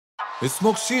Ich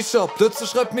smoke Shisha, plötzlich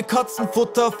schreibt mir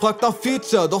Katzenfutter, fragt nach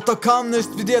Feature, doch da kam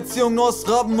nichts wie die Erziehung nur aus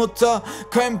Rabenmutter.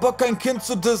 Kein Bock, kein Kind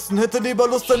zu dissen, hätte lieber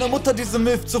Lust, deine Mutter diese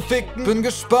Milf zu ficken. Bin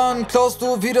gespannt, klaust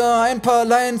du wieder ein paar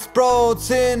Lines, Bro,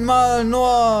 10-mal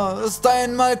nur, ist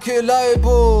einmal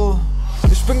keleibo.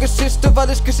 Ich bin Geschichte, weil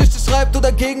ich Geschichte schreibt, du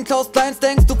dagegen klaust Lines,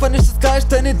 denkst du vernichtest gleich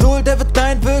dein Idol, der wird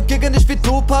dein wirkt gegen dich wie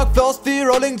Tupac, klaust wie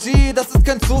Rolling G, das ist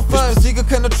kein Zufall. Ich besiege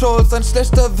keine Trolls, ein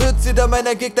schlechter Witz, jeder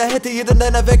meiner Gegner hätte jeden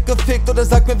deiner weggefickt. Oder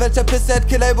sag mir, welcher Pisser hat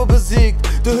keleibo besiegt,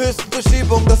 du höchste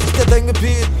Verschiebung, das ist ja dein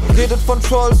Gebiet. Redet von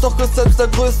Trolls, doch ist selbst der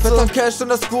Größte. Fettern Cash in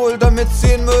der School, damit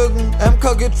sie ihn mögen.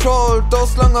 MK getrollt,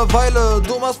 aus Langeweile,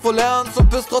 du machst wohl ernst und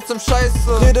bist trotzdem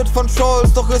scheiße. Redet von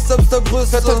Trolls, doch ist selbst der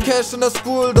Größte. Fettern Cash in der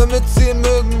School, damit sie ihn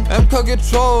mögen. MK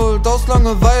getrollt, aus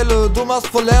Langeweile, du machst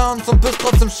voll ernst und bist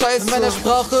trotzdem scheiße. In meiner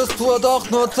Sprache ist doch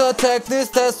Nutter,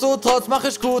 nichtsdestotrotz mach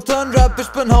ich guten Rap. Ich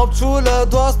bin Hauptschule,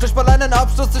 du hast nicht mal einen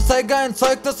Abschluss, ich zeige ein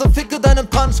Zeugnis und ficke deinen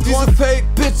Punch. Diese Fake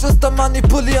Bitch ist am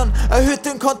Manipulieren, erhöht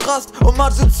den Kontrast und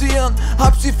marginalisieren.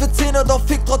 Hab schiefe Zähne, doch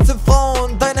fick trotzdem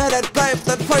Frauen. Deine Highlight bleibt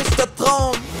ein feuchter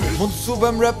Traum. Mund zu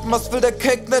beim Rappen, was will der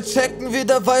Keck nicht checken? Wie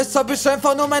der weiß, hab ich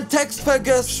einfach nur meinen Text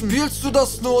vergessen. Spielst du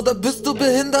das nur oder bist du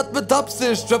behindert mit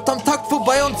Absicht? Rappt am Takt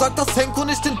vorbei und sagt, dass Senku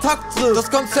nicht den Takt trifft. Das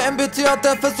ganze MBT hat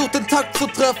er versucht den Takt zu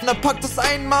treffen. Er packt es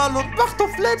einmal und macht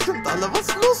auf Legend, Alter. Was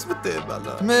ist los mit dem,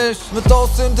 Alter? Mich mit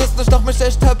Aussehen, dissen, ich mach mich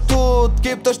echt halb tot.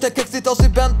 Gebt euch, der Keck sieht aus wie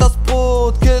Bernd das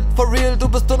Brot. Kid, for real, du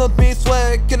bist dünn und mies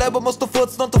wack. Keleibo musst du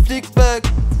furzen und du fliegst weg.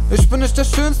 Ich bin nicht der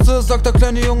Schönste, sagt der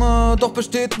kleine Junge, doch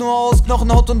besteht nur aus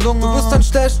Knochen, Haut und Lunge. Du bist ein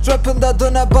schlecht rappender,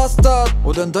 dünner Bastard.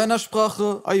 Oder in deiner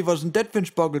Sprache, ai, was ein Deadwin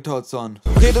Spargeltalz an.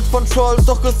 Redet von Trolls,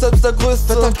 doch ist selbst der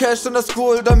Größte. Fettern Cash in der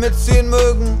School, damit sie ihn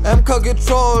mögen. MK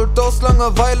getrollt, aus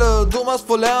Langeweile, du machst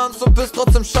voll ernst und bist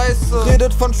trotzdem scheiße.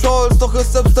 Redet von Trolls, doch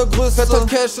ist selbst der Größte. Fettern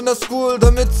Cash in der School,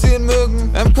 damit sie ihn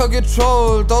mögen. MK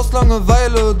getrollt, aus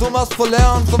Langeweile, du machst voll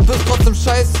ernst und bist trotzdem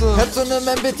scheiße. Hätte in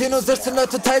einem MBT nur 16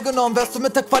 Leute teilgenommen, wärst du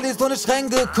mit der Quali so nicht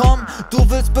reingekommen. Du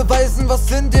willst beweisen,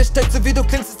 was in dir steckt, so wie du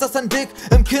klingst, ist das ein Dick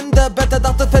im Kinderbett. Er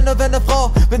dachte, Fälle wäre eine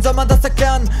Frau, wen soll man das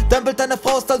erklären? Dein Bild deiner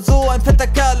Frau ist also ein fetter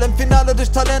Kerl, im Finale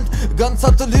durch Talent, ganz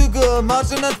harte Lüge,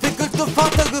 Margin entwickelt nur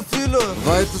Vatergefühle.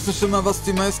 Weit ist nicht immer, was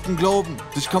die meisten glauben,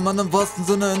 dich kann man im wahrsten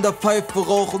Sinne in der Pfeife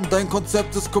rauchen. Dein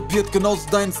Konzept ist kopiert, genauso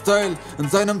dein Style. In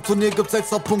seinem Turnier gibt's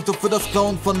extra Punkte für das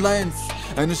Klauen von Lines.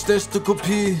 Eine schlechte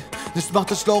Kopie, nicht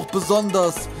macht der Schlauch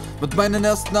besonders. Mit meinen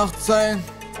ersten 8 Zeilen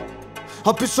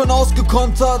hab ich schon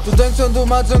ausgekontert. Du denkst, wenn du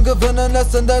Margin gewinnen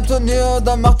lässt in dein Turnier,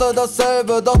 dann macht er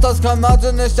dasselbe. Doch das kann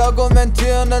Margin nicht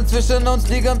argumentieren, denn zwischen uns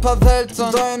liegen paar Welten.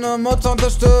 Deine Mutter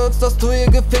unterstützt, dass du hier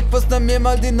gefickt bist. Nimm mir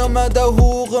mal die Nummer der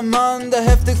Hure, Mann. Der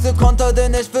heftigste Konter,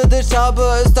 den ich für dich habe,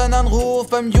 ist ein Anruf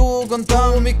beim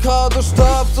Jugendamt. Mika, du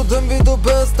stirbst, so dünn wie du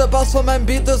bist. Der Bass von meinem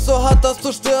Beat ist so hart, dass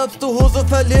du stirbst. Du Hose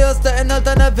verlierst, der Inhalt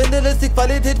deiner Windel ist die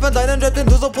Qualität von deinen Rap, den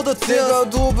du so produzierst. Digga,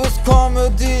 du bist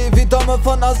Comedy, wie Dame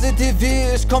von ACTV.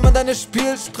 Ich komm in deine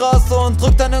Spielstraße und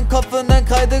drück deinen Kopf in dein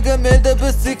Kreidegemälde,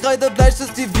 bis die Kreide bleich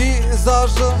ist die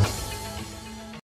Visage.